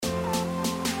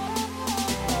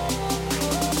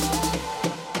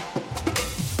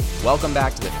Welcome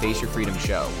back to the Face Your Freedom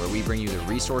Show, where we bring you the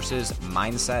resources,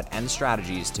 mindset, and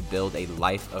strategies to build a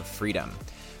life of freedom.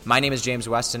 My name is James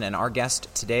Weston, and our guest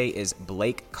today is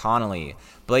Blake Connolly.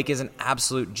 Blake is an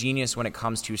absolute genius when it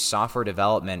comes to software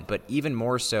development, but even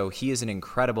more so, he is an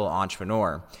incredible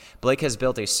entrepreneur. Blake has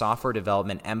built a software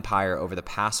development empire over the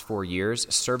past 4 years,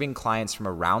 serving clients from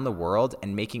around the world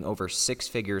and making over 6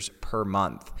 figures per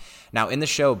month. Now, in the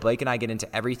show, Blake and I get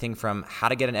into everything from how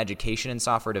to get an education in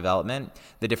software development,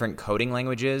 the different coding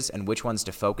languages and which ones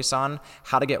to focus on,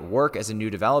 how to get work as a new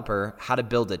developer, how to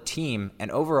build a team,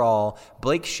 and overall,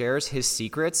 Blake shares his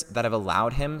secrets that have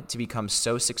allowed him to become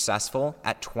so successful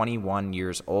at 21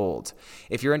 years old.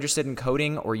 If you're interested in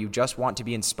coding or you just want to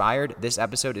be inspired, this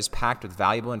episode is packed with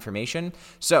valuable information.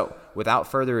 So, without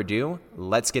further ado,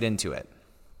 let's get into it.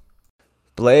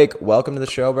 Blake, welcome to the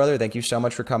show, brother. Thank you so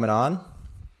much for coming on.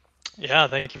 Yeah,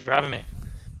 thank you for having me.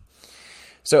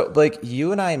 So, Blake,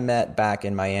 you and I met back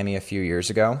in Miami a few years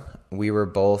ago. We were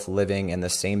both living in the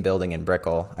same building in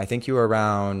Brickell. I think you were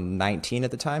around 19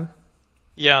 at the time?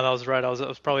 Yeah, that was right. I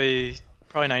was probably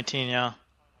 19, yeah.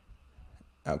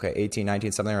 Okay, 18,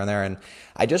 19, something around there. And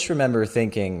I just remember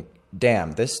thinking,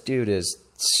 damn, this dude is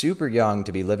super young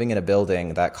to be living in a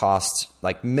building that costs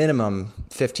like minimum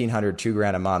 $1,500,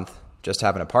 $2,000 a month just to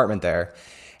have an apartment there.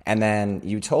 And then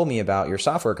you told me about your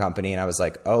software company, and I was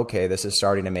like, okay, this is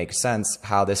starting to make sense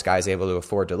how this guy's able to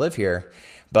afford to live here.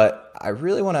 But I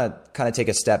really want to kind of take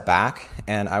a step back,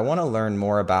 and I want to learn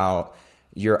more about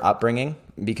your upbringing,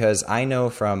 because I know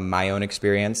from my own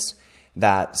experience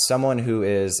that someone who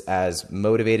is as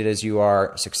motivated as you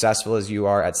are, successful as you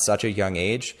are at such a young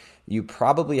age, you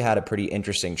probably had a pretty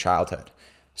interesting childhood.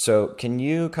 So can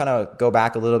you kind of go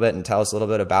back a little bit and tell us a little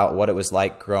bit about what it was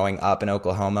like growing up in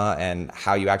Oklahoma and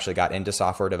how you actually got into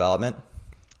software development?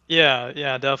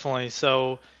 Yeah, definitely.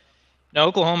 So,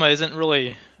 Oklahoma isn't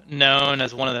really known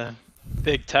as one of the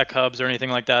big tech hubs or anything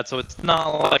like that. So it's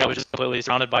not like I was just completely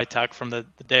surrounded by tech from the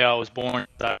day I was born.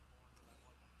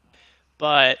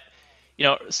 But,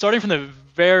 starting from the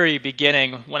very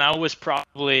beginning, when I was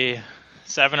probably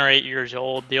 7 or 8 years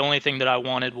old, the only thing that I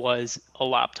wanted was a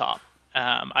laptop.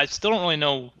 I still don't really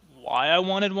know why I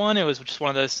wanted one. It was just one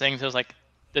of those things. I was like,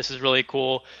 this is really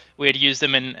cool. We had used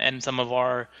them in some of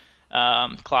our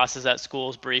classes at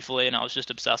schools briefly, and I was just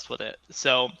obsessed with it.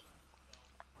 So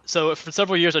for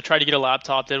several years, I tried to get a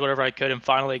laptop, did whatever I could, and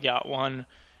finally got one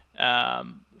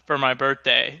for my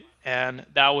birthday. And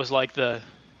that was like the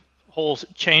whole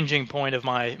changing point of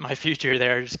my future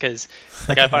there, just because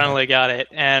I finally got it.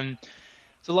 And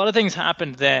so a lot of things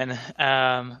happened then.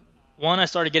 One, I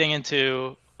started getting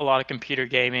into a lot of computer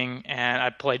gaming, and I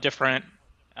played different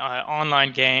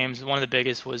online games. One of the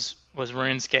biggest was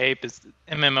RuneScape. It's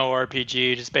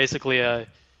MMORPG, just basically a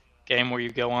game where you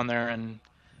go on there and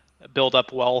build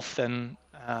up wealth and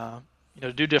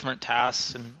do different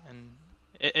tasks, and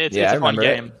it's a fun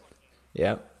game. It.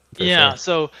 Yeah. Sure.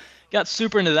 So got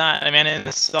super into that. I mean, in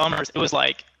the summers, it was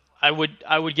like I would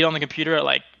get on the computer at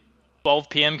like 12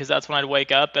 p.m. because that's when I'd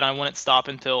wake up, and I wouldn't stop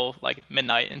until like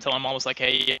midnight, until my mom was like,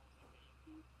 hey.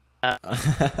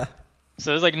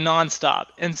 So it was like nonstop.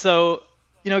 And so,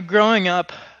 growing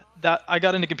up, that I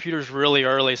got into computers really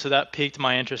early, so that piqued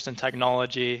my interest in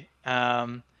technology.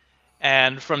 And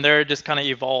from there, it just kind of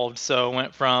evolved. So I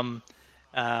went from,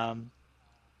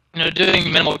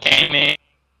 doing minimal gaming,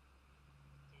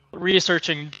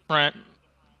 researching different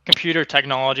computer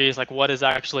technologies, like what is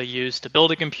actually used to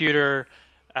build a computer,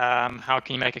 how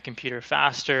can you make a computer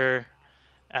faster,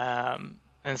 and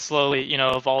slowly,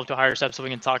 evolve to higher steps that we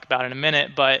can talk about in a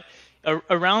minute. But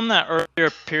around that earlier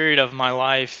period of my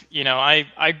life,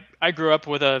 I grew up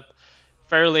with a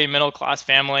fairly middle-class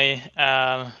family.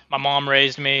 My mom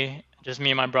raised me, just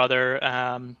me and my brother,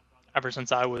 ever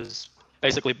since I was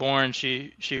basically born.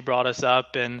 She brought us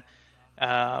up, and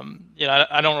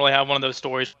I don't really have one of those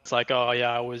stories. It's like, oh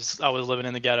yeah, I was living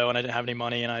in the ghetto and I didn't have any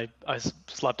money and I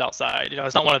slept outside.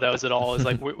 It's not one of those at all. It's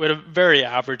like we had a very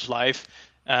average life.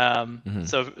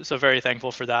 So very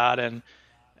thankful for that. And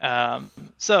I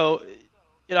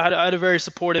had a very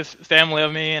supportive family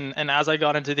of me. And as I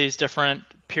got into these different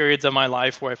periods of my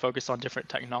life where I focused on different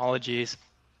technologies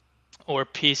or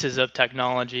pieces of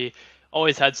technology,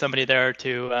 always had somebody there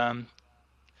to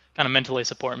kind of mentally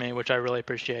support me, which I really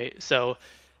appreciate. So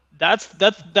that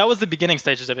was the beginning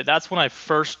stages of it. That's when I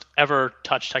first ever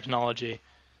touched technology.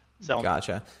 So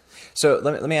Gotcha. So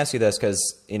let me ask you this,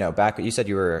 because back you said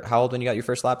you were how old when you got your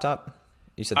first laptop?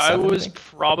 You said 7, I was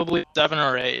probably 7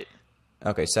 or 8.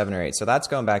 Okay, 7 or 8. So that's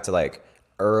going back to like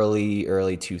early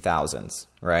 2000s,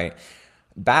 right?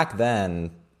 Back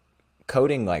then,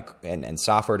 coding, like, and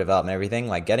software development, everything,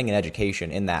 like getting an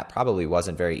education in that probably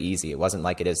wasn't very easy. It wasn't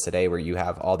like it is today where you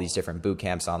have all these different boot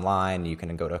camps online, you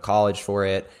can go to college for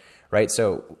it, right?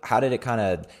 So how did it kind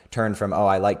of turn from, oh,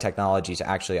 I like technology, to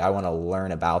actually, I want to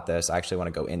learn about this, I actually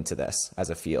want to go into this as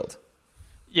a field?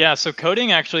 Yeah, so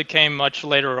coding actually came much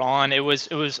later on.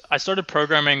 I started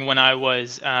programming when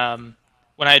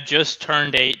when I had just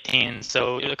turned 18.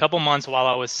 So a couple months while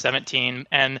I was 17.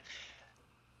 And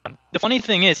the funny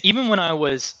thing is, even when I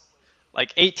was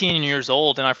like 18 years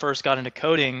old and I first got into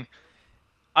coding,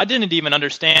 I didn't even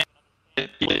understand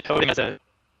coding as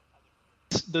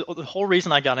the whole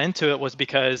reason I got into it was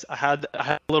because I had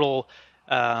a little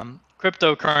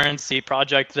cryptocurrency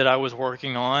project that I was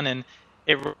working on, and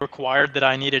it required that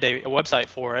I needed a website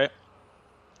for it.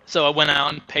 So I went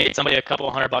out and paid somebody a couple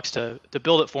 $100 to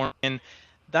build it for me, and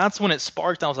that's when it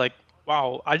sparked. I was like,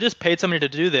 wow, I just paid somebody to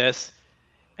do this.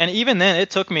 And even then, it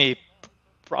took me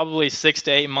probably 6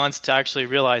 to 8 months to actually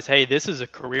realize, hey, this is a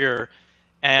career.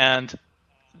 And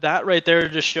that right there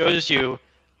just shows you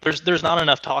there's not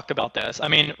enough talk about this. I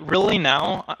mean, really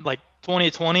now, like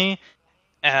 2020,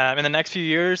 in the next few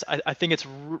years, I think it's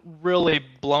really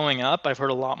blowing up. I've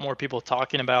heard a lot more people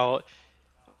talking about,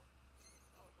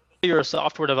 you're a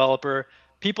software developer.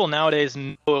 People nowadays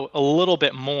know a little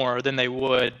bit more than they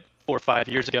would 4 or 5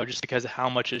 years ago, just because of how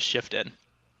much has shifted.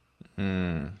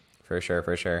 For sure,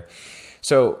 for sure.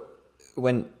 So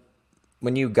when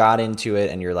you got into it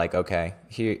and you're like, okay,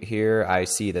 here I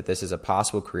see that this is a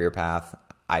possible career path.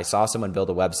 I saw someone build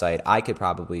a website. I could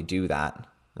probably do that,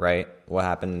 right? What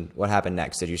happened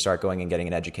next? Did you start going and getting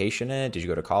an education in it? Did you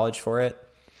go to college for it?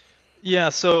 Yeah,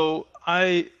 so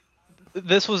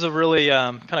this was a really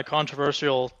kind of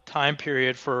controversial time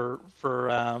period for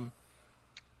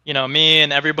me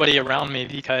and everybody around me,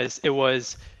 because it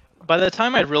was, by the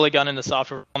time I'd really gotten into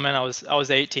software development, I was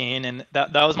 18, and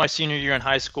that was my senior year in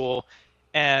high school.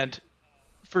 And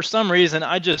for some reason,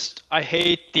 I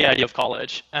hate the idea of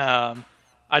college.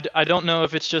 I don't know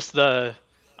if it's just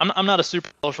I'm not a super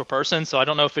social person, so I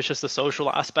don't know if it's just the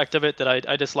social aspect of it that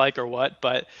I dislike or what,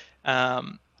 but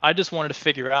I just wanted to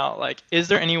figure out, like, is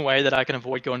there any way that I can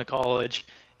avoid going to college?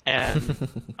 And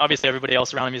obviously everybody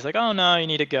else around me is like, oh no, you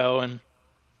need to go. And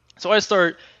so I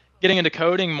start getting into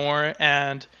coding more,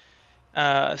 and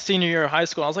senior year of high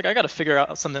school, I was like, I got to figure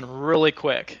out something really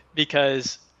quick,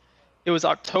 because it was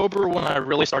October when I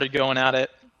really started going at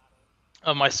it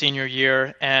of my senior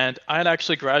year, and I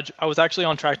was actually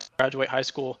on track to graduate high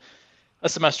school a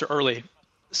semester early.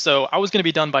 So I was going to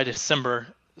be done by December.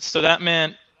 So that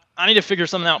meant I need to figure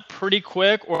something out pretty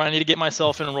quick, or I need to get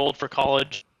myself enrolled for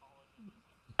college.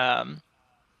 And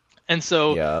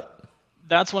so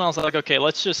that's when I was like, okay,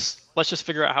 let's just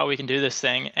figure out how we can do this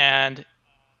thing. And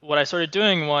what I started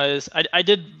doing was I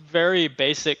did very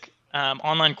basic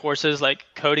online courses like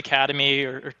Code Academy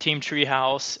or Team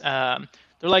Treehouse.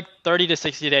 They're like 30 to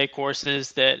 60 day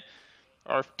courses that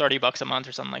are $30 a month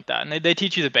or something like that. And they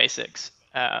teach you the basics.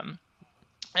 And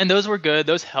those were good.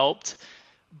 Those helped.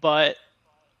 But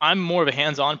I'm more of a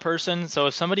hands-on person. So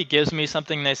if somebody gives me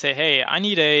something, they say, hey, I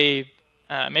need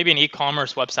maybe an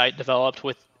e-commerce website developed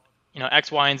with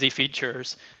X, Y, and Z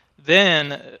features,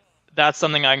 then that's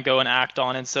something I can go and act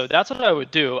on. And so that's what I would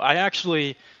do. I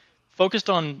actually focused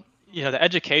on the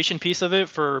education piece of it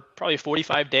for probably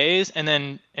 45 days, and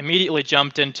then immediately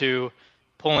jumped into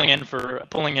pulling in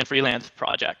freelance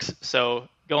projects. So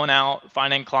going out,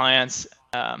 finding clients.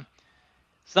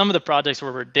 Some of the projects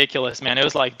were ridiculous, man. It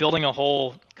was like building a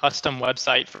whole custom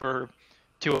website for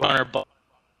 $200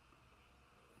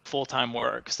 full-time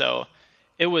work. So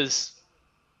it was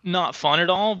not fun at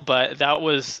all, but that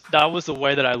was the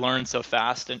way that I learned so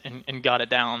fast and got it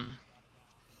down.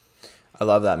 I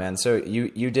love that, man. So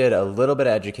you did a little bit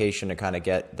of education to kind of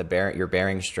get your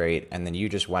bearings straight, and then you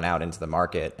just went out into the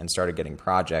market and started getting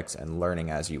projects and learning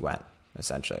as you went,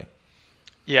 essentially.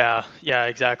 Yeah,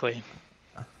 exactly.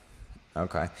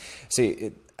 Okay.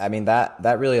 See,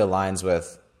 that really aligns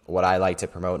with what I like to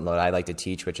promote and what I like to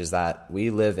teach, which is that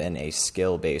we live in a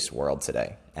skill-based world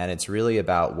today. And it's really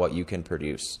about what you can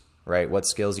produce, right? What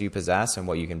skills you possess and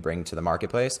what you can bring to the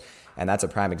marketplace. And that's a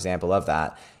prime example of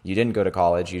that. You didn't go to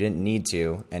college, you didn't need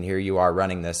to, and here you are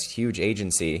running this huge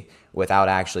agency without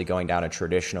actually going down a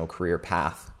traditional career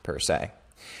path per se.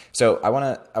 So I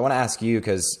want to ask you,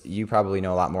 because you probably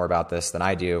know a lot more about this than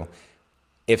I do.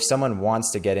 If someone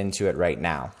wants to get into it right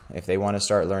now, if they want to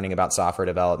start learning about software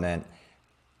development,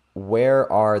 where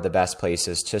are the best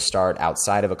places to start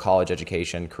outside of a college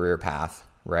education career path,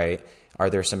 right? Are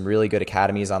there some really good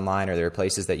academies online? Are there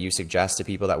places that you suggest to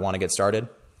people that want to get started?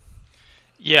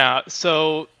 Yeah,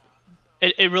 so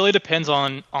it really depends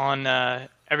on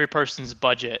every person's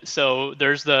budget. So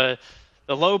there's the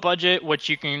low budget, which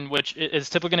is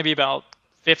typically going to be about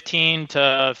 $15 to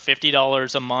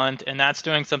 $50 a month, and that's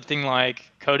doing something like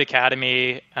Code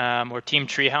Academy or Team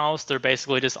Treehouse. They're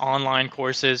basically just online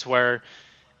courses where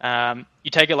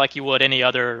you take it like you would any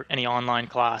online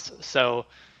class. So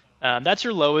that's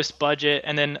your lowest budget,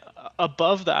 and then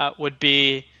above that would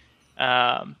be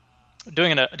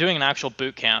doing an actual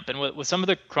boot camp. And with some of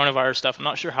the coronavirus stuff, I'm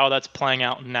not sure how that's playing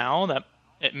out now. That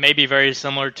it may be very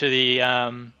similar to the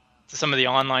to some of the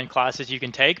online classes you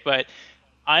can take, but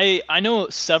I know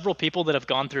several people that have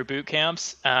gone through boot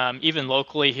camps, even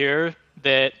locally here,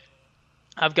 that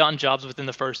have gotten jobs within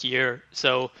the first year.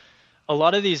 So a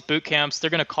lot of these boot camps, they're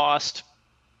going to cost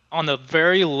on the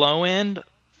very low end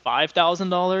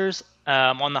 $5,000,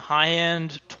 on the high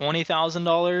end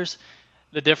 $20,000.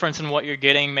 The difference in what you're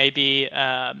getting may be,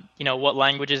 what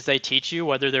languages they teach you,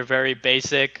 whether they're very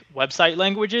basic website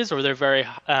languages or they're very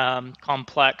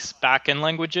complex backend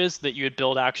languages that you would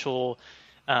build actual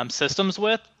systems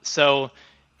with. So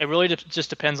it really just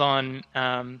depends on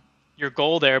your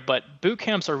goal there. But boot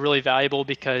camps are really valuable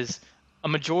because a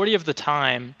majority of the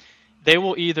time they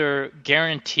will either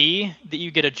guarantee that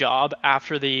you get a job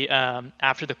after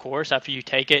the course, after you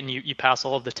take it and you pass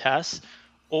all of the tests,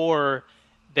 or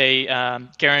they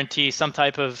guarantee some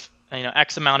type of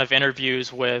X amount of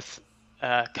interviews with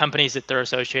companies that they're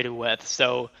associated with.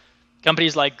 So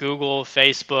companies like Google,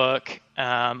 Facebook,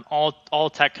 all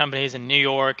tech companies in New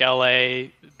York, LA,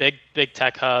 big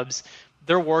tech hubs,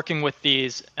 they're working with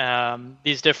these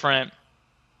different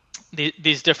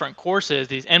courses,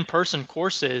 these in-person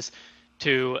courses,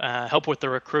 to help with the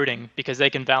recruiting, because they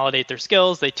can validate their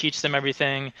skills. They teach them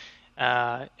everything,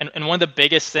 and one of the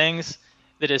biggest things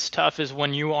that is tough is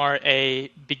when you are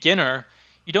a beginner,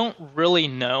 you don't really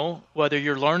know whether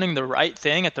you're learning the right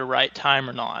thing at the right time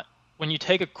or not. When you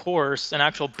take a course, an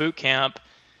actual boot camp,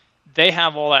 they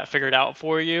have all that figured out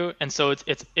for you, and so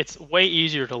it's way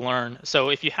easier to learn. So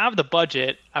if you have the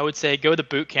budget, I would say go the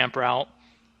boot camp route,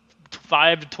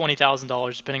 $5,000 to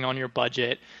 $20,000 depending on your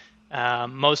budget.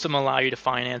 Most of them allow you to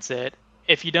finance it.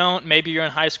 If you don't, maybe you're in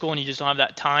high school and you just don't have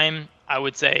that time, I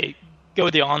would say go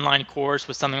the online course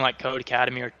with something like Code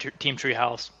Academy or Team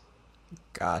Treehouse.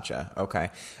 Gotcha. Okay.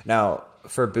 Now,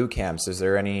 for boot camps, is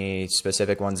there any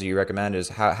specific ones that you recommend?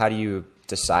 How do you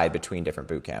decide between different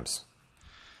boot camps?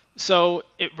 So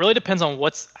it really depends on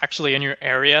what's actually in your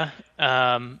area.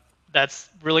 That's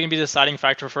really gonna be the deciding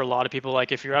factor for a lot of people.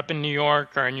 Like if you're up in New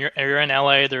York or you're in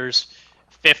LA, there's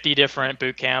 50 different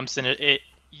boot camps, and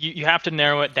you have to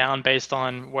narrow it down based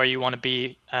on where you want to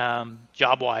be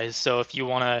job wise. So if you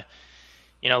want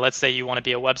to, let's say you want to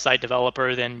be a website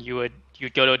developer, then you'd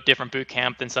go to a different boot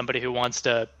camp than somebody who wants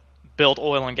to build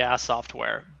oil and gas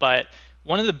software. But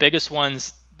one of the biggest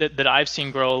ones that I've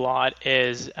seen grow a lot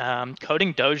is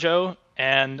Coding Dojo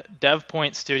and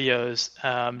DevPoint Studios.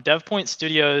 DevPoint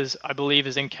Studios, I believe,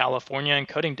 is in California, and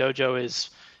Coding Dojo is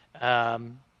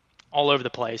all over the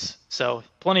place. So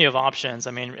plenty of options.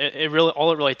 I mean,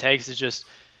 all it really takes is just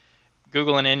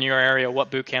Googling in your area, what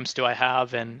boot camps do I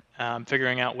have, and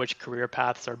figuring out which career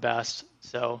paths are best.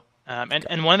 So,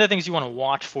 and one of the things you want to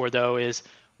watch for, though, is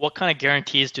what kind of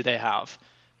guarantees do they have?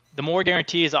 The more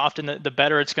guarantees, often the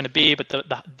better it's going to be, but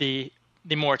the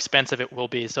more expensive it will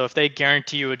be. So if they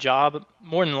guarantee you a job,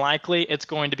 more than likely it's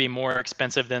going to be more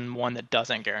expensive than one that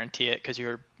doesn't guarantee it, because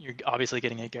you're obviously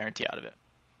getting a guarantee out of it.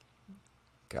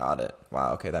 Got it.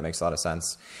 Wow. Okay. That makes a lot of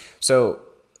sense. So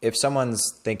if someone's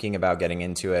thinking about getting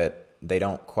into it, they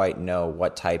don't quite know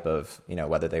what type of,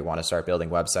 whether they want to start building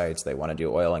websites, they want to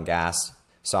do oil and gas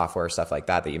software, stuff like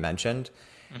that you mentioned.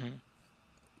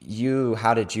 Mm-hmm.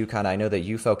 How did you I know that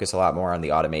you focus a lot more on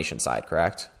the automation side,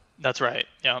 correct? That's right.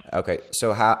 Yeah. Okay.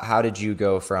 So how did you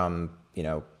go from,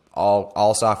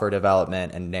 all software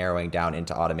development and narrowing down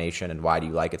into automation, and why do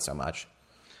you like it so much?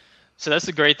 So that's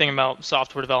the great thing about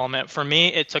software development. For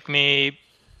me, it took me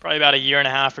probably about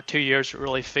 1.5 or 2 years to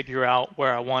really figure out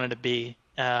where I wanted to be.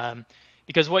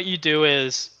 Because what you do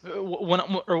is,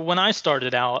 when I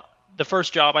started out, the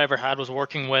first job I ever had was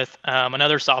working with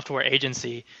another software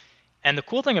agency. And the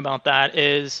cool thing about that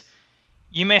is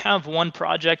you may have one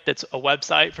project that's a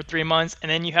website for 3 months, and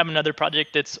then you have another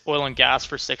project that's oil and gas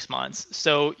for 6 months.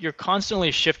 So you're constantly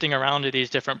shifting around to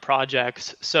these different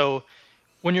projects. So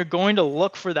when you're going to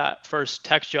look for that first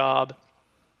tech job,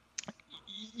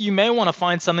 you may want to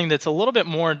find something that's a little bit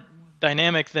more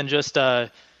dynamic than just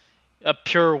a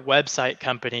pure website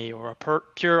company or a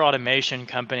pure automation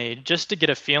company, just to get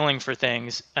a feeling for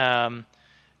things.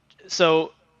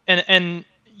 So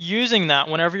using that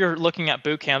whenever you're looking at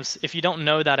boot camps, if you don't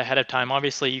know that ahead of time,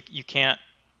 obviously you can't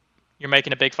you're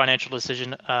making a big financial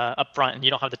decision up front and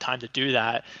you don't have the time to do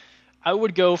that, I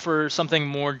would go for something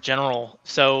more general.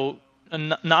 So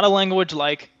not a language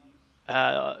like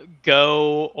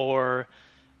Go or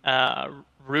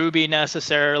Ruby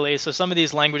necessarily. So some of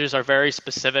these languages are very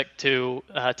specific to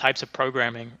types of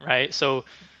programming, right? So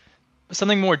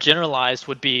something more generalized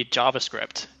would be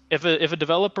JavaScript. If a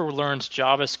developer learns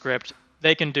JavaScript,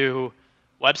 they can do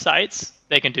websites,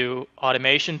 they can do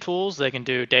automation tools, they can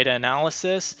do data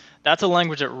analysis. That's a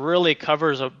language that really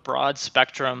covers a broad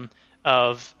spectrum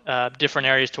of different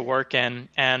areas to work in.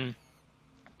 And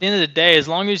at the end of the day, as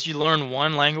long as you learn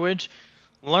one language,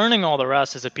 learning all the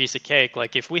rest is a piece of cake.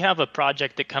 Like if we have a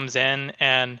project that comes in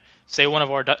and say one of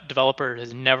our developers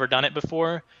has never done it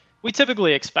before, we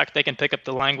typically expect they can pick up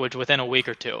the language within a week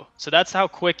or two. So that's how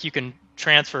quick you can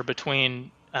transfer between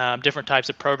different types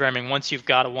of programming once you've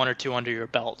got a one or two under your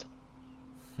belt.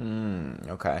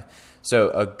 Okay. So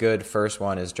a good first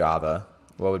one is Java.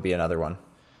 What would be another one?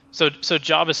 So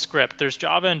JavaScript, there's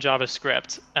Java and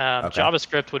JavaScript. Okay.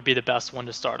 JavaScript would be the best one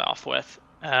to start off with.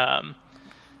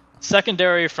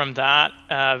 Secondary from that,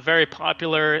 very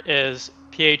popular is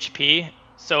PHP.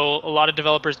 So a lot of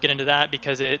developers get into that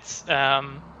because it's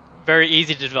very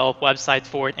easy to develop websites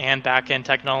for it and back-end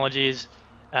technologies.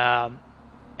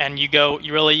 And you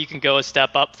can go a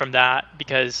step up from that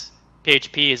because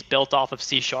PHP is built off of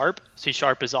C#. C#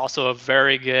 is also a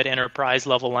very good enterprise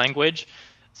level language.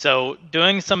 So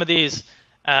doing some of these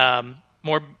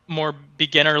more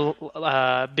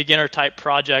beginner type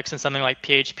projects in something like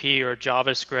PHP or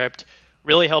JavaScript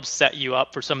really helps set you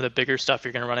up for some of the bigger stuff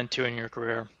you're going to run into in your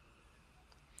career.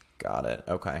 Got it.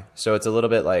 Okay. So it's a little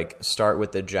bit like start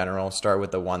with the general, start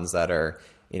with the ones that are,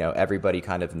 everybody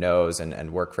kind of knows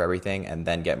and work for everything, and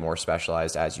then get more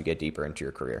specialized as you get deeper into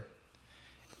your career.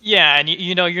 Yeah, and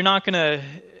you're not going to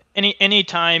any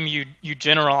time you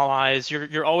generalize,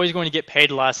 you're always going to get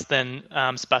paid less than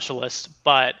specialists,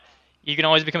 but you can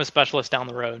always become a specialist down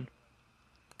the road.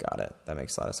 Got it. That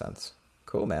makes a lot of sense.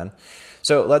 Cool, man.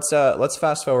 So let's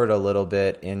fast forward a little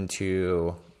bit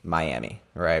into Miami,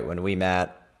 right? When we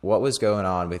met, what was going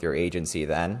on with your agency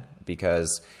then?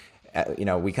 Because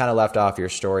we kind of left off your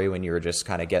story when you were just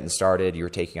kind of getting started. You were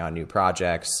taking on new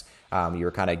projects. You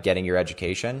were kind of getting your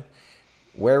education.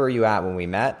 Where were you at when we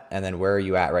met? And then where are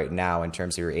you at right now in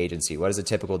terms of your agency? What does a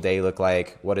typical day look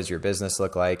like? What does your business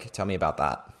look like? Tell me about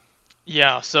that.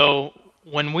 Yeah. So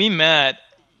when we met,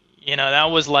 that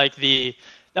was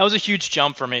a huge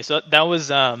jump for me. So that was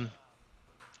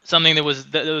something that was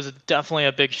definitely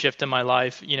a big shift in my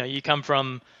life. You come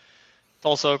from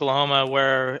Tulsa, Oklahoma,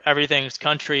 where everything's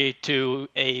country, to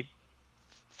a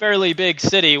fairly big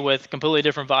city with completely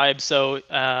different vibes. So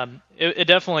it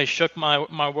definitely shook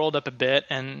my world up a bit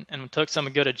and took some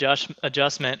good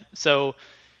adjustment. So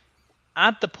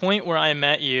at the point where I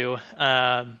met you,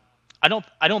 I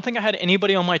don't think I had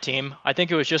anybody on my team. I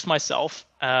think it was just myself.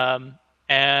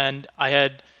 And I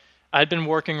had been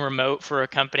working remote for a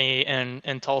company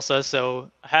in Tulsa, so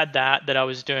I had that I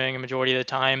was doing a majority of the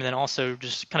time, and then also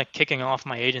just kind of kicking off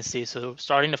my agency. So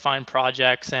starting to find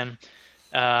projects, and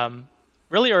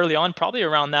really early on, probably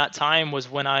around that time, was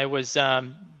when I was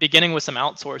beginning with some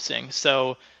outsourcing.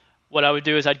 So what I would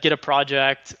do is I'd get a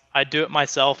project, I'd do it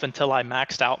myself until I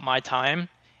maxed out my time,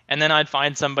 and then I'd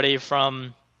find somebody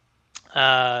from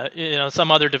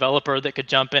some other developer that could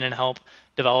jump in and help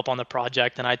develop on the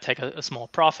project, and I'd take a small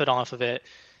profit off of it.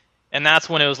 And that's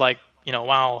when it was like,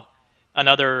 wow,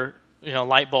 another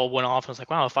light bulb went off. I was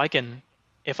like, wow, if I can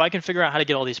figure out how to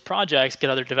get all these projects, get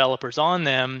other developers on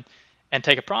them, and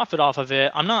take a profit off of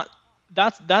it,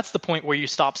 that's the point where you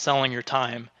stop selling your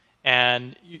time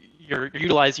and you're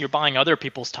buying other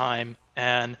people's time,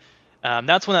 and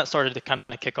that's when that started to kind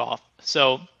of kick off.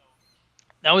 So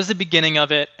that was the beginning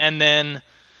of it. And then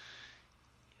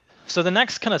so the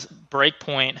next kind of break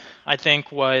point, I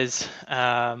think, was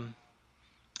about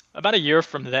a year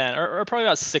from then, or probably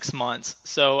about 6 months.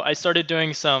 So I started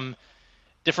doing some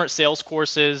different sales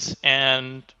courses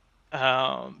and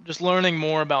just learning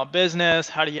more about business.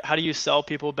 How do you sell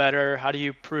people better? How do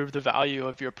you prove the value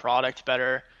of your product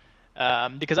better?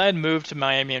 Because I had moved to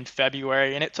Miami in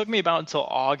February, and it took me about until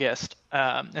August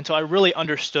until I really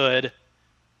understood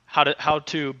how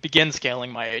to begin scaling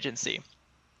my agency.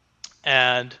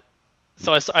 And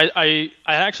so I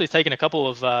had actually taken a couple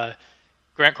of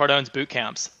Grant Cardone's boot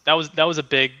camps. That was a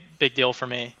big deal for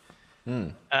me.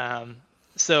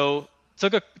 So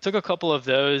took a couple of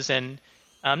those, and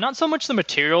not so much the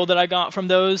material that I got from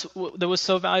those that was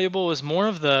so valuable. It was more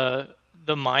of the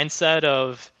mindset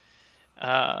of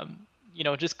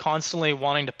just constantly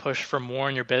wanting to push for more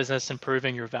in your business and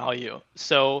proving your value.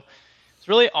 So it's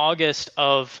really August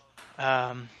of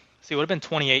see, it would have been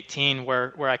 2018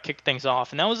 where I kicked things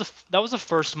off, and that was the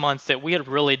first month that we had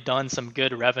really done some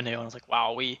good revenue. And I was like,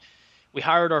 wow, we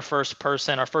hired our first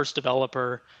person, our first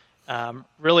developer,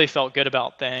 really felt good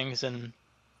about things, and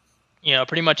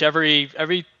pretty much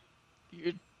every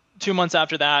 2 months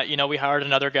after that, we hired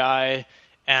another guy,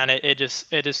 and it just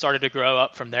started to grow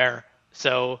up from there.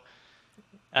 So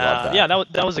Love that. yeah,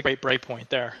 that was a great break point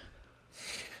there.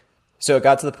 So it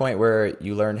got to the point where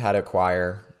you learned how to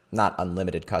acquire not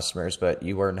unlimited customers, but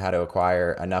you learned how to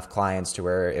acquire enough clients to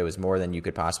where it was more than you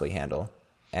could possibly handle.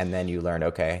 And then you learned,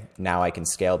 okay, now I can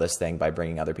scale this thing by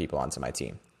bringing other people onto my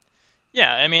team.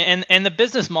 Yeah, I mean, and the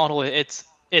business model, it's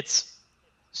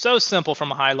so simple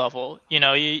from a high level.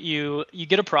 You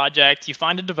get a project, you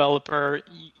find a developer,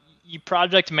 you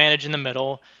project manage in the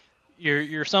middle.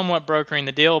 You're somewhat brokering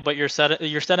the deal, but you're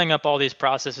setting up all these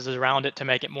processes around it to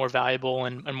make it more valuable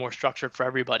and more structured for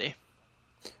everybody.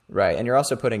 Right. And you're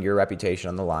also putting your reputation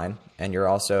on the line, and you're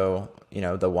also,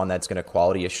 the one that's going to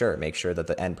quality assure, make sure that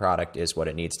the end product is what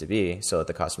it needs to be so that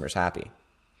the customer's happy.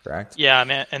 Correct? Yeah,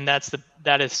 man, and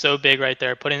that is so big right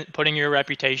there, putting your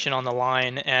reputation on the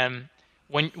line. And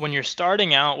when you're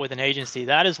starting out with an agency,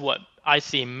 that is what I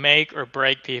see make or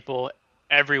break people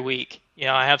every week.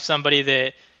 I have somebody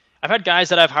that I've had guys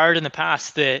that I've hired in the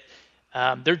past that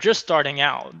they're just starting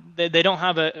out. They don't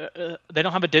have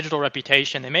a digital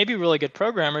reputation. They may be really good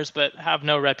programmers, but have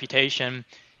no reputation.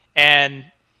 And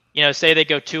say they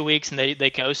go 2 weeks and they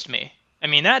ghost me. I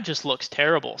mean, that just looks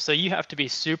terrible. So you have to be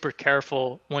super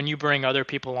careful when you bring other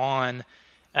people on.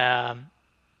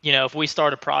 If we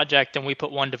start a project and we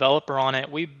put one developer on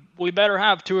it, we better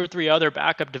have 2 or 3 other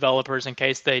backup developers in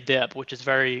case they dip, which is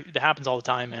that happens all the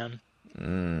time, man.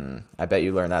 I bet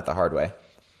you learned that the hard way.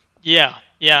 Yeah,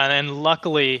 and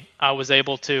luckily I was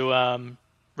able to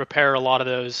repair a lot of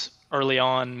those early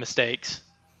on mistakes.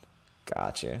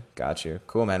 Got you.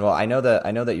 Cool, man. Well, I know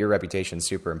that your reputation is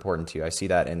super important to you. I see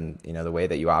that in, the way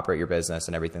that you operate your business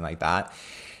and everything like that.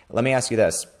 Let me ask you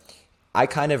this. I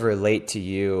kind of relate to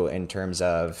you in terms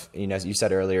of, you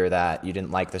said earlier that you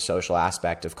didn't like the social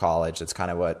aspect of college. That's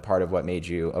kind of part of what made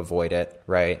you avoid it,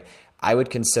 right? I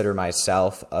would consider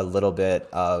myself a little bit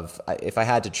of, if I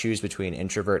had to choose between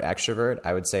introvert, extrovert,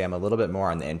 I would say I'm a little bit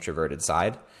more on the introverted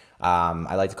side.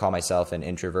 I like to call myself an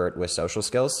introvert with social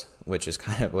skills, which is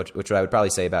kind of which I would probably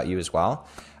say about you as well.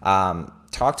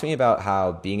 Talk to me about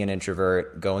how being an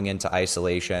introvert, going into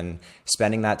isolation,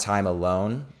 spending that time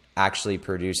alone actually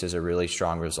produces a really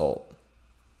strong result.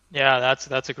 Yeah,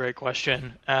 that's a great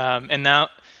question.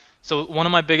 So one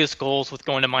of my biggest goals with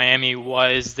going to Miami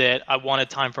was that I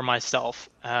wanted time for myself.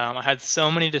 I had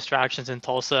so many distractions in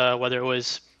Tulsa, whether it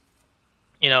was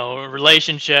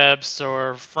relationships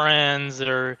or friends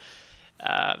or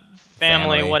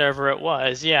family, whatever it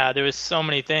was. Yeah, there was so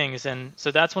many things. And so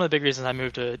that's one of the big reasons I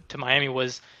moved to Miami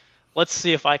was, let's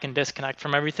see if I can disconnect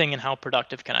from everything and how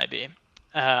productive can I be.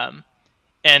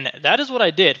 And that is what I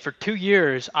did. For 2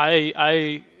 years,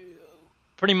 I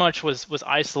pretty much was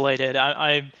isolated.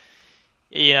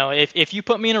 If you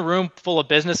put me in a room full of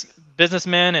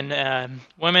businessmen and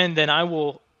women, then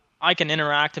I can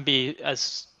interact and be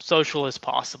as social as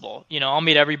possible. I'll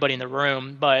meet everybody in the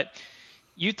room, but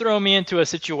you throw me into a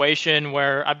situation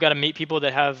where I've got to meet people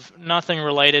that have nothing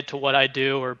related to what I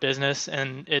do or business,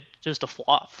 and it just a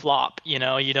flop. You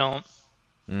don't,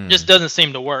 just doesn't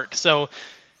seem to work. So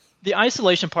the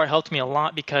isolation part helped me a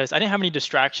lot because I didn't have any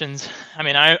distractions. I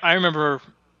mean, I remember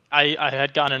I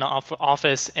had gotten an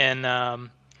office in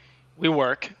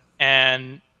WeWork,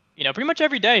 and pretty much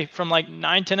every day from like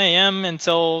 9-10 a.m.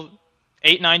 until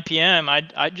 8-9 p.m.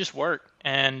 I'd just work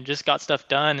and just got stuff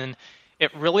done, and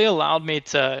it really allowed me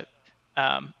to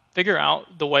figure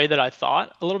out the way that I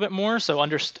thought a little bit more. So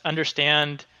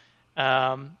understand,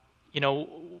 how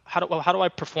do I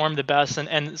perform the best,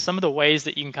 and some of the ways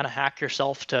that you can kind of hack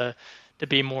yourself to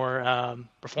be more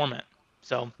performant.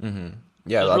 So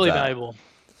yeah, it was really valuable.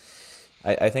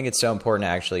 I think it's so important to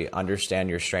actually understand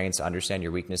your strengths, understand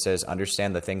your weaknesses,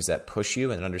 understand the things that push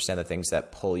you, and understand the things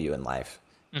that pull you in life.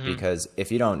 Because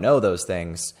if you don't know those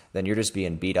things, then you're just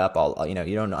being beat up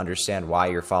you don't understand why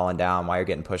you're falling down, why you're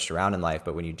getting pushed around in life.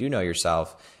 But when you do know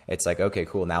yourself, it's like, okay,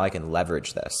 cool. Now I can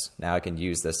leverage this. Now I can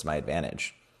use this to my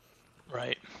advantage.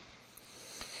 Right.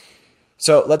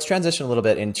 So let's transition a little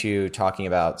bit into talking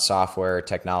about software,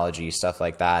 technology, stuff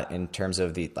like that in terms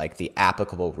of the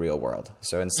applicable real world.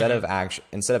 So instead of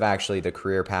actually the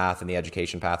career path and the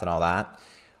education path and all that,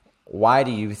 why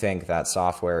do you think that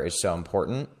software is so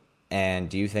important? And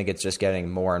do you think it's just getting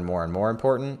more and more and more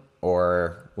important,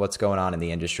 or what's going on in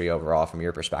the industry overall from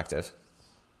your perspective?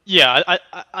 Yeah,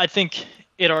 I think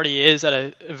it already is at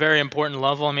a very important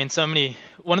level. I mean,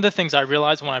 one of the things I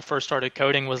realized when I first started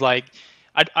coding was like,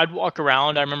 I'd walk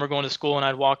around. I remember going to school and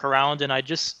I'd walk around and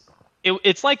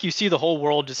it's like you see the whole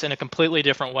world just in a completely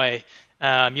different way.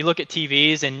 You look at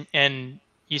TVs and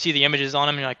you see the images on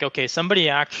them and you're like, okay, somebody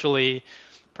actually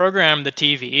programmed the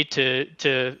TV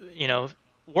to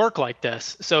work like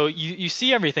this. So you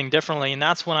see everything differently, and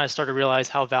that's when I started to realize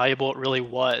how valuable it really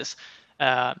was.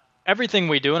 Everything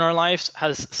we do in our lives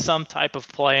has some type of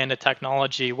play into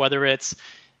technology, whether it's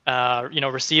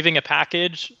receiving a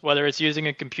package, whether it's using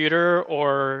a computer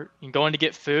or going to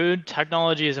get food.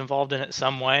 Technology is involved in it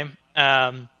some way,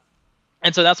 and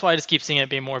so that's why I just keep seeing it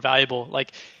being more valuable.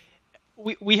 Like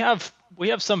we have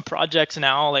some projects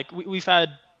now. Like we've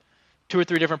had 2 or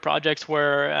 3 different projects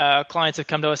where clients have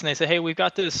come to us and they say, hey, we've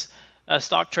got this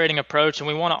stock trading approach and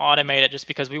we want to automate it just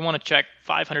because we want to check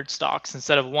 500 stocks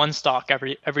instead of one stock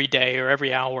every day or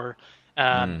every hour.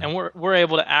 And we're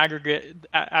able to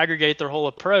aggregate their whole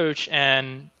approach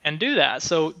and do that.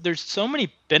 So there's so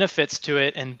many benefits to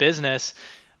it in business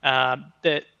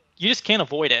that you just can't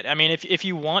avoid it. I mean, if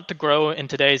you want to grow in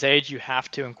today's age, you have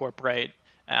to incorporate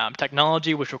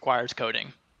technology, which requires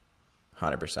coding.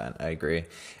 100%. I agree.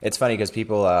 It's funny because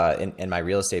people in my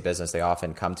real estate business, they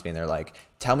often come to me and they're like,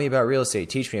 tell me about real estate,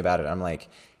 teach me about it. I'm like,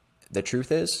 the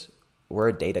truth is we're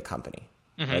a data company.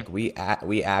 Mm-hmm. Like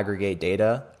we aggregate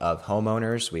data of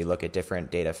homeowners. We look at different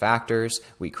data factors.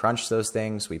 We crunch those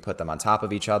things. We put them on top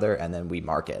of each other and then we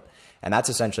market. And that's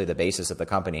essentially the basis of the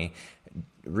company.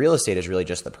 Real estate is really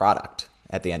just the product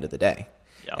at the end of the day.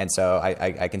 Yep. And so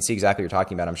I can see exactly what you're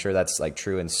talking about. I'm sure that's like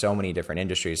true in so many different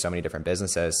industries, so many different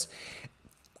businesses.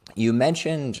 You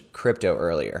mentioned crypto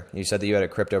earlier. You said that you had a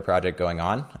crypto project going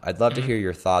on. I'd love to hear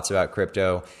your thoughts about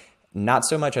crypto, not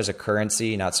so much as a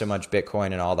currency, not so much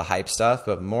Bitcoin and all the hype stuff,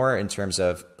 but more in terms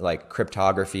of like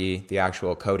cryptography, the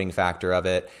actual coding factor of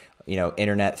it,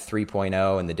 Internet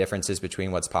 3.0 and the differences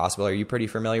between what's possible. Are you pretty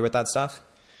familiar with that stuff?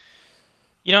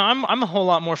 I'm a whole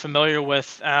lot more familiar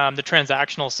with the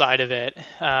transactional side of it,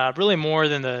 really more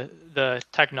than the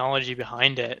technology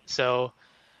behind it. So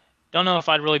don't know if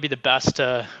I'd really be the best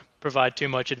to provide too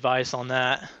much advice on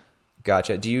that.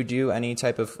 Gotcha. Do you do any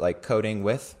type of like coding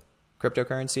with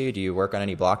cryptocurrency? Do you work on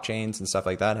any blockchains and stuff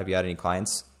like that? Have you had any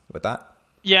clients with that?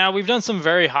 Yeah, we've done some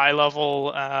very high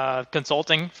level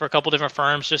consulting for a couple different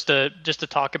firms just to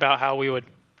talk about how we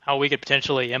could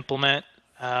potentially implement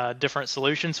different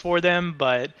solutions for them.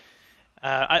 But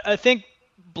I think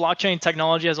blockchain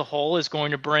technology as a whole is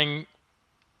going to bring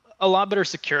a lot better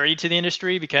security to the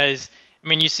industry because I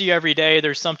mean, you see every day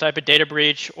there's some type of data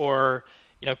breach or,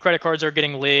 credit cards are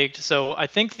getting leaked. So I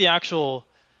think the actual,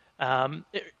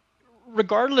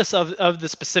 regardless of the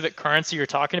specific currency you're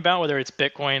talking about, whether it's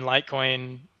Bitcoin,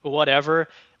 Litecoin, whatever,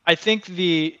 I think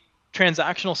the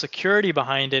transactional security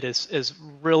behind it is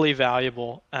really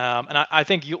valuable. And I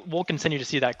think we'll continue to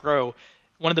see that grow.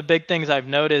 One of the big things I've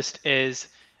noticed is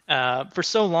for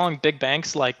so long, big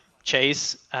banks like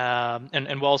Chase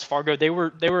and Wells Fargo, they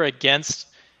were against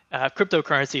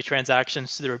cryptocurrency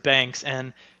transactions to their banks.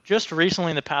 And just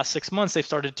recently in the past 6 months, they've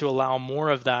started to allow more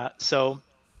of that. So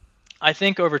I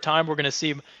think over time, we're going to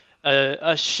see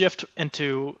a shift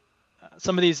into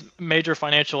some of these major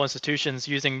financial institutions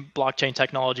using blockchain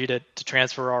technology to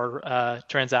transfer our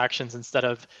transactions instead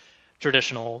of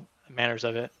traditional manners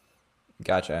of it.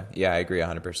 Gotcha. Yeah, I agree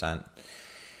 100%.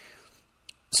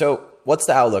 So what's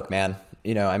the outlook, man?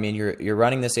 I mean, you're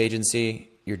running this agency,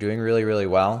 you're doing really, really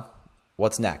well.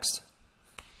 What's next?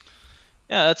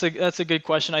 Yeah, that's a good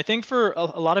question. I think for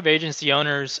a lot of agency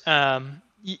owners,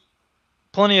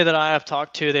 plenty that I have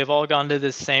talked to, they've all gone to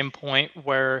this same point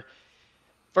where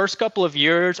first couple of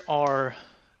years are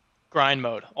grind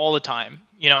mode all the time.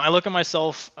 I look at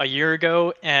myself a year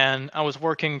ago and I was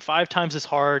working 5 times as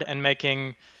hard and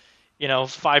making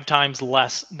 5 times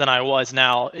less than I was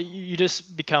now. You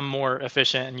just become more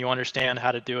efficient and you understand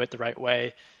how to do it the right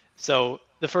way. So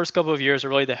the first couple of years are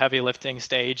really the heavy lifting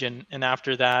stage, and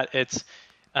after that, it's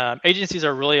agencies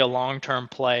are really a long-term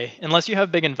play. Unless you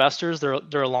have big investors,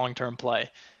 they're a long-term play.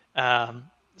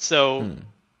 So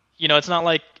it's not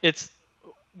like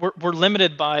we're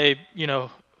limited by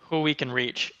who we can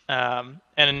reach,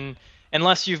 and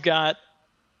unless you've got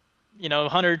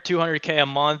 100, 200K a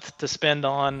month to spend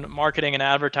on marketing and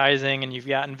advertising, and you've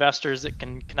got investors that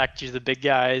can connect you to the big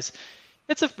guys,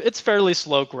 it's fairly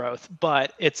slow growth,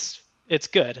 but it's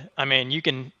good. I mean, you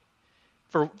can,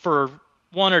 for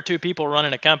 1 or 2 people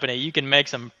running a company, you can make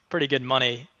some pretty good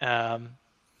money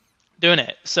doing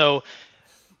it. So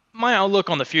my outlook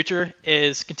on the future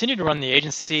is continue to run the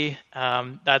agency.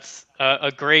 That's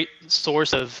a great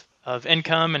source of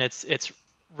income, and it's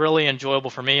really enjoyable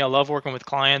for me. I love working with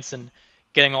clients and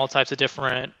getting all types of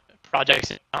different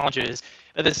projects and challenges.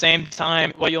 At the same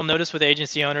time, what you'll notice with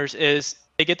agency owners is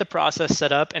they get the process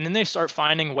set up and then they start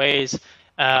finding ways.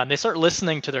 They start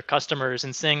listening to their customers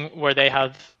and seeing where they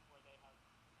have,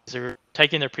 or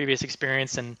taking their previous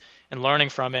experience and learning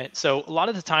from it. So a lot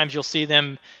of the times you'll see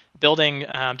them building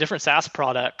different SaaS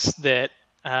products that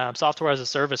software as a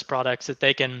service products that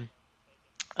they can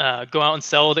go out and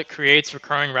sell that creates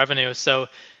recurring revenue. So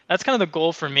that's kind of the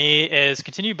goal for me is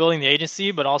continue building the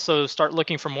agency, but also start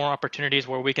looking for more opportunities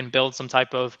where we can build some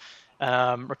type of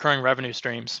recurring revenue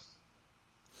streams.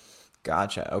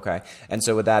 Gotcha. Okay. And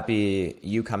so would that be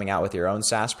you coming out with your own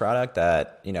SaaS product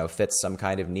that, fits some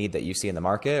kind of need that you see in the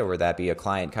market, or would that be a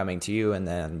client coming to you and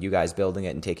then you guys building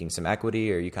it and taking some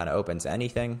equity, or are you kind of open to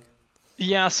anything?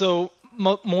 Yeah, so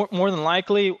more than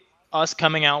likely us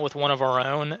coming out with one of our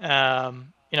own.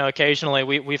 Occasionally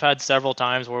we've had several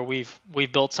times where we've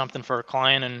built something for a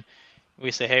client and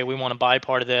we say, hey, we want to buy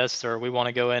part of this, or we want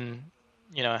to go in,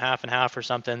 half and half or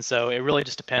something. So it really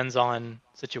just depends on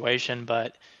situation,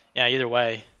 but yeah, either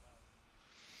way.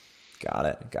 Got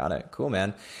it. Got it. Cool,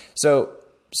 man. So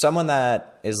someone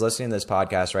that is listening to this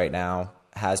podcast right now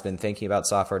has been thinking about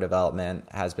software development,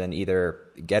 has been either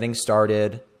getting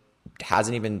started,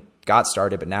 hasn't even got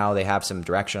started, but now they have some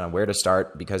direction on where to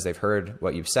start because they've heard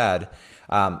what you've said.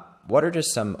 What are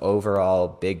just some overall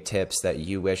big tips that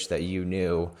you wish that you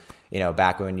knew,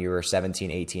 back when you were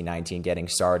 17, 18, 19, getting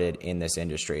started in this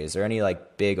industry? Is there any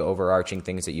like big overarching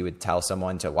things that you would tell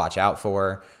someone to watch out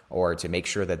for or to make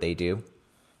sure that they do?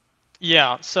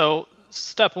 Yeah. So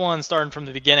step one, starting from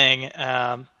the beginning,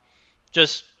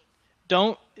 just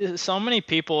don't. So many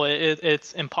people,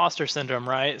 it's imposter syndrome,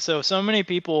 right? So many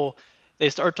people, they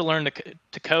start to learn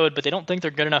to code, but they don't think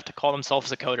they're good enough to call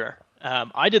themselves a coder.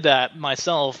 I did that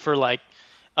myself for like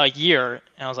a year,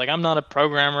 and I was like, I'm not a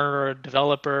programmer or a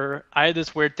developer. I had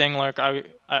this weird thing like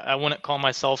I wouldn't call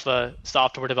myself a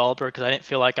software developer because I didn't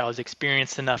feel like I was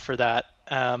experienced enough for that.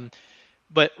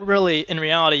 But really, in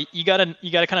reality, you gotta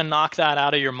kind of knock that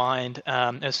out of your mind.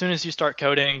 As soon as you start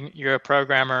coding, you're a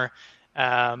programmer,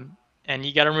 and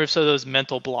you got to remove some of those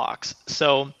mental blocks.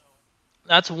 So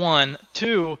that's one.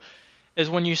 Two is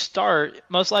when you start,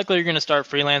 most likely you're going to start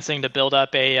freelancing to build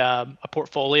up a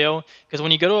portfolio. Because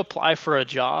when you go to apply for a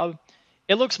job,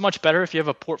 it looks much better if you have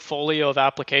a portfolio of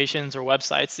applications or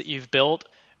websites that you've built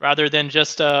rather than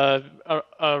just a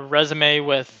resume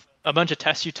with a bunch of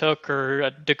tests you took or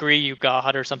a degree you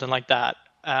got or something like that.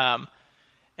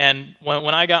 And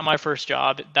when I got my first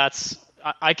job,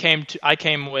 I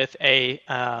came with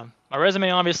my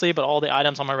resume obviously, but all the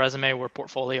items on my resume were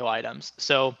portfolio items.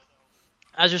 So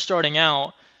as you're starting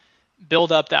out,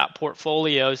 build up that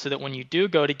portfolio so that when you do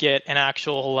go to get an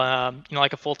actual,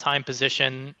 like a full-time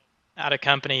position at a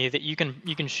company, that you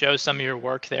can show some of your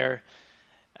work there.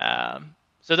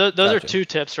 So those Gotcha. are two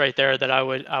tips right there that I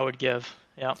would give.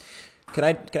 Yeah. Can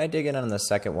I dig in on the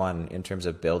second one in terms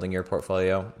of building your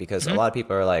portfolio? Because a lot of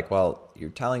people are like, well, you're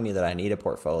telling me that I need a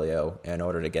portfolio in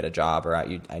order to get a job, or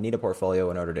I need a portfolio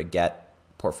in order to get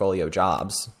portfolio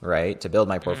jobs, right? To build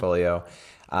my portfolio.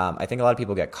 I think a lot of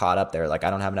people get caught up there. Like, I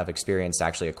don't have enough experience to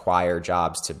actually acquire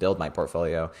jobs to build my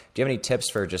portfolio. Do you have any tips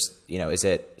for just, is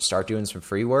it start doing some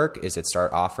free work? Is it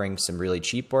start offering some really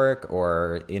cheap work?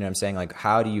 Or, what I'm saying, like,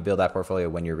 how do you build that portfolio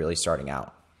when you're really starting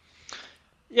out?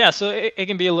 Yeah, so it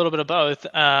can be a little bit of both.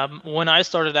 When I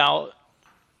started out,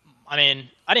 I mean,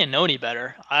 I didn't know any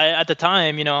better. At the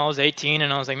time, I was 18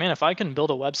 and I was like, man, if I can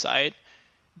build a website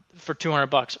for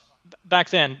 $200, back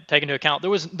then, take into account, there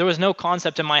was no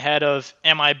concept in my head of,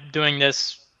 am I doing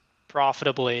this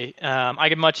profitably? I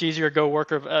could much easier go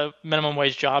work a minimum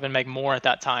wage job and make more at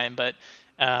that time. But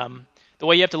the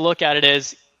way you have to look at it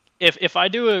is, if I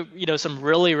do some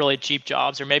really, really cheap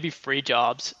jobs or maybe free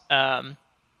jobs,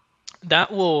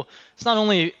 it's not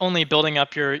only building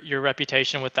up your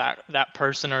reputation with that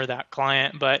person or that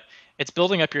client, but it's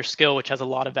building up your skill, which has a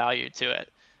lot of value to it.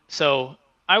 So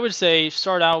I would say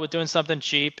start out with doing something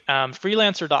cheap.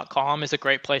 Freelancer.com is a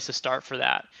great place to start for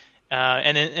that.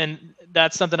 And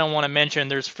that's something I want to mention.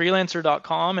 There's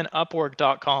freelancer.com and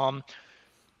upwork.com.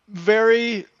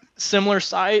 Very similar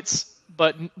sites,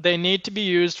 but they need to be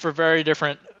used for very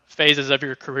different phases of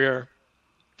your career.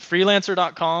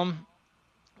 Freelancer.com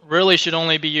really should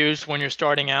only be used when you're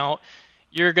starting out.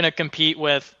 You're going to compete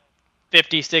with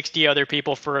 50, 60 other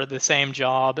people for the same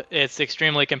job. It's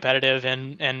extremely competitive,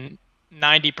 and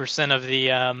 90% of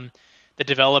the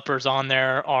developers on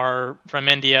there are from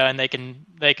India, and they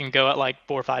can go at like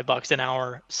 $4 or $5 an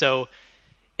hour. So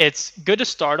it's good to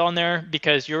start on there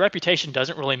because your reputation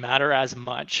doesn't really matter as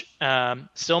much.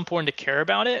 Still important to care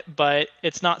about it, but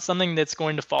it's not something that's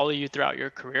going to follow you throughout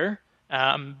your career.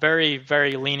 Very,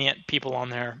 very lenient people on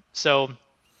there. So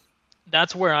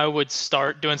that's where I would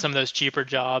start doing some of those cheaper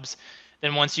jobs.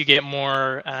 Then once you get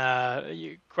more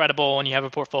credible and you have a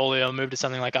portfolio, move to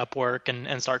something like Upwork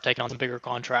and start taking on some bigger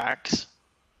contracts.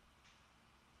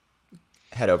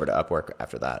 Head over to Upwork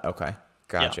after that. Okay.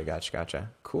 Yeah. Gotcha.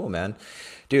 Cool, man.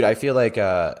 Dude, I feel like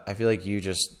you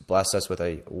just blessed us with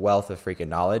a wealth of freaking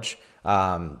knowledge.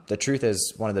 The truth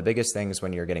is, one of the biggest things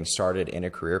when you're getting started in a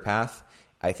career path,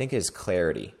 I think, is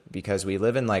clarity, because we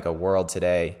live in like a world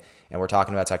today, and we're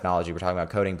talking about technology, we're talking about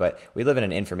coding, but we live in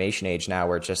an information age now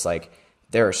where it's just like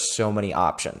there are so many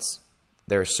options.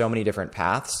 There are so many different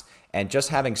paths. And just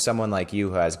having someone like you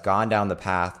who has gone down the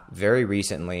path very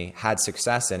recently, had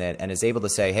success in it, and is able to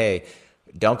say, hey,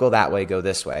 don't go that way, go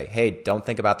this way. Hey, don't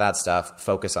think about that stuff,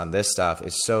 focus on this stuff,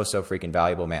 is so freaking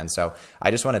valuable, man. So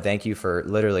I just want to thank you for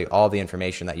literally all the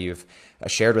information that you've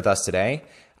shared with us today.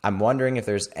 I'm wondering if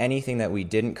there's anything that we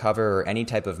didn't cover or any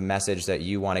type of message that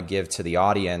you want to give to the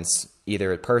audience,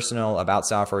 either personal, about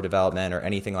software development, or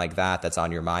anything like that that's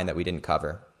on your mind that we didn't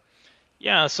cover.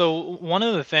 Yeah, so one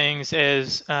of the things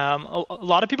is a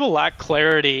lot of people lack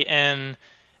clarity in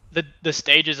the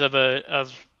stages of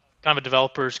kind of a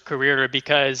developer's career,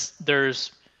 because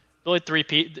there's really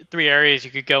three areas you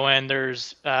could go in.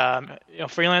 There's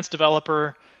freelance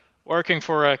developer, working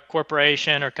for a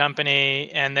corporation or company,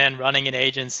 and then running an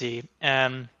agency.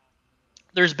 And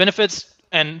there's benefits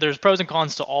and there's pros and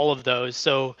cons to all of those.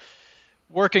 So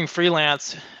working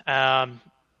freelance,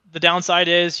 the downside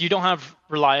is you don't have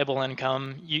reliable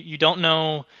income. You don't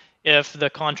know if the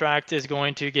contract is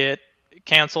going to get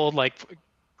canceled. Like,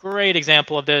 great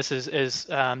example of this is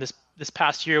this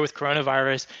past year with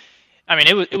coronavirus. I mean,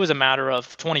 it was a matter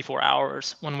of 24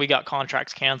 hours when we got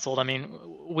contracts canceled. I mean,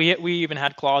 we even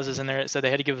had clauses in there that said they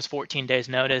had to give us 14 days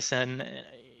notice, and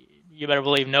you better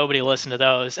believe nobody listened to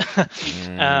those.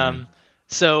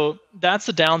 So that's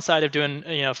the downside of doing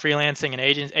freelancing and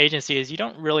agency, is you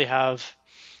don't really have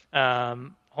a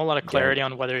whole lot of clarity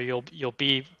on whether you'll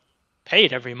be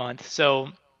paid every month.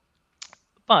 So,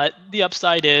 but the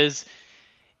upside is,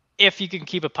 if you can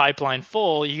keep a pipeline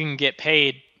full, you can get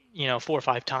paid 4 or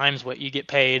 5 times what you get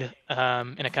paid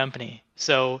in a company.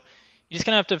 So you just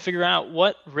kind of have to figure out,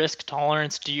 what risk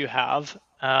tolerance do you have?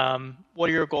 What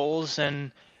are your goals?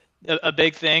 And a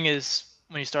big thing is,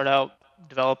 when you start out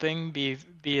developing, be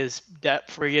as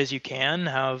debt free as you can,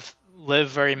 live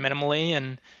very minimally,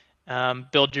 and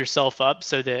build yourself up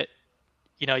so that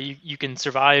you can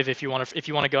survive if you want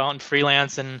to go out and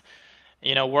freelance and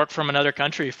work from another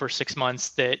country for 6 months,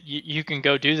 that you can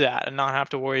go do that and not have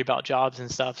to worry about jobs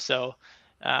and stuff. So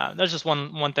that's just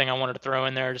one thing I wanted to throw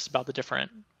in there, just about the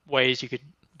different ways you could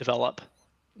develop.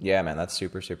 Yeah, man, that's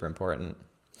super important.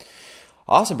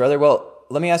 Awesome, brother. Well,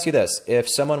 let me ask you this. If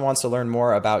someone wants to learn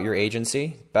more about your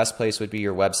agency, best place would be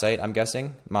your website, I'm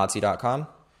guessing, modsy.com?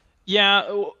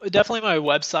 Yeah, definitely my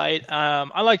website.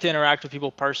 I like to interact with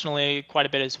people personally quite a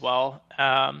bit as well.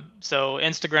 So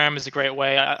Instagram is a great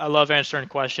way. I love answering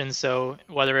questions. So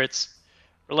whether it's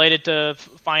related to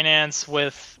finance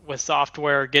with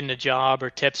software, getting a job, or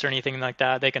tips or anything like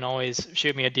that, they can always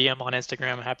shoot me a DM on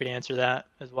Instagram. I'm happy to answer that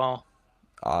as well.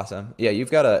 Awesome. Yeah, you've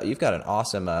got an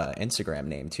awesome Instagram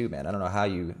name too, man. I don't know how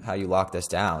you lock this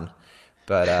down,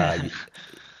 but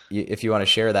if you want to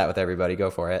share that with everybody, go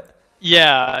for it.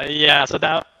 Yeah. So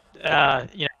that,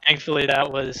 thankfully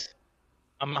that was,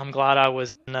 I'm glad I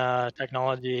was in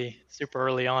technology super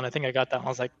early on. I think I got that when I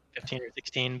was like 15 or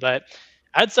 16, but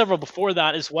I had several before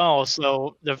that as well.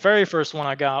 So the very first one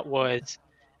I got was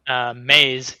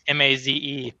Maze,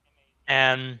 M-A-Z-E.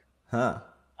 And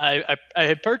I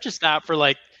had purchased that for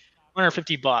like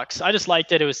 $150. I just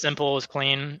liked it. It was simple, it was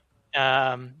clean.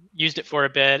 Used it for a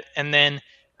bit, and then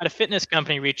had a fitness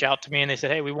company reach out to me, and they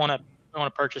said, "Hey, we want to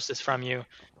purchase this from you,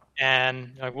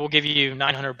 and we'll give you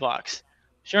 $900."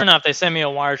 Sure enough, they sent me a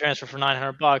wire transfer for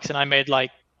 $900, and I made like,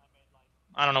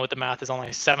 I don't know what the math is, only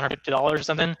 $750 or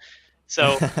something.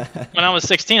 So when I was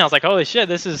 16, I was like, "Holy shit,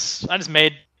 I just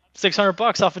made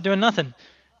 $600 off of doing nothing."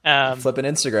 Flipping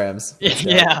Instagrams.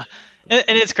 Yeah.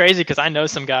 And it's crazy because I know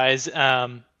some guys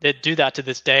that do that to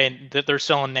this day, and that they're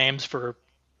selling names for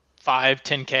 5,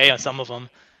 10K on some of them.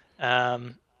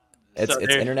 It's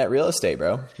internet real estate,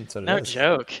 bro. That's what it is. No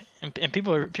joke, and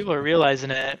people are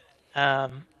realizing it.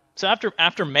 So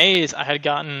after Maze, I had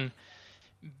gotten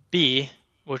B,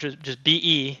 which was just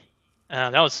BE.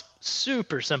 That was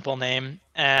super simple name,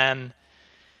 and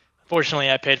fortunately,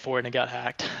 I paid for it and it got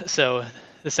hacked. So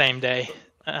the same day.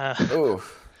 Ooh.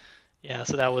 Yeah,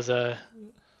 so that was a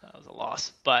a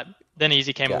loss. But then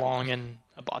Easy came Yeah. along and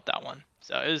I bought that one.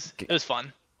 So it was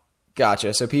fun.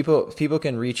 Gotcha. So people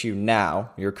can reach you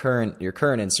now, your current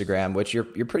Instagram, which you're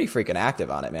pretty freaking active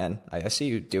on it, man. I see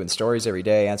you doing stories every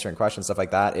day, answering questions, stuff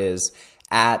like that, is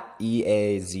at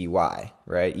EAZY,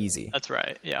 right? Easy. That's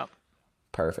right. Yeah.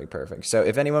 Perfect. So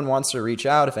if anyone wants to reach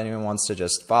out, if anyone wants to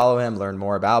just follow him, learn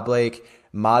more about Blake,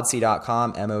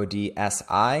 modsi.com,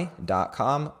 modsi.com,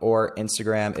 or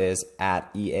Instagram is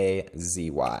at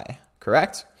EAZY.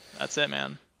 Correct? That's it,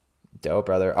 man. Dope,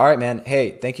 brother. All right, man.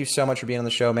 Hey, thank you so much for being on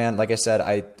the show, man. Like I said,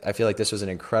 I feel like this was an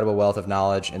incredible wealth of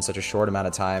knowledge in such a short amount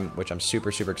of time, which I'm super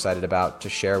excited about to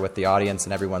share with the audience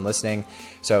and everyone listening.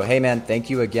 So, hey, man, thank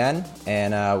you again,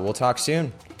 and we'll talk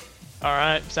soon. All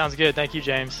right. Sounds good. Thank you,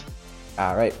 James.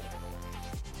 All right.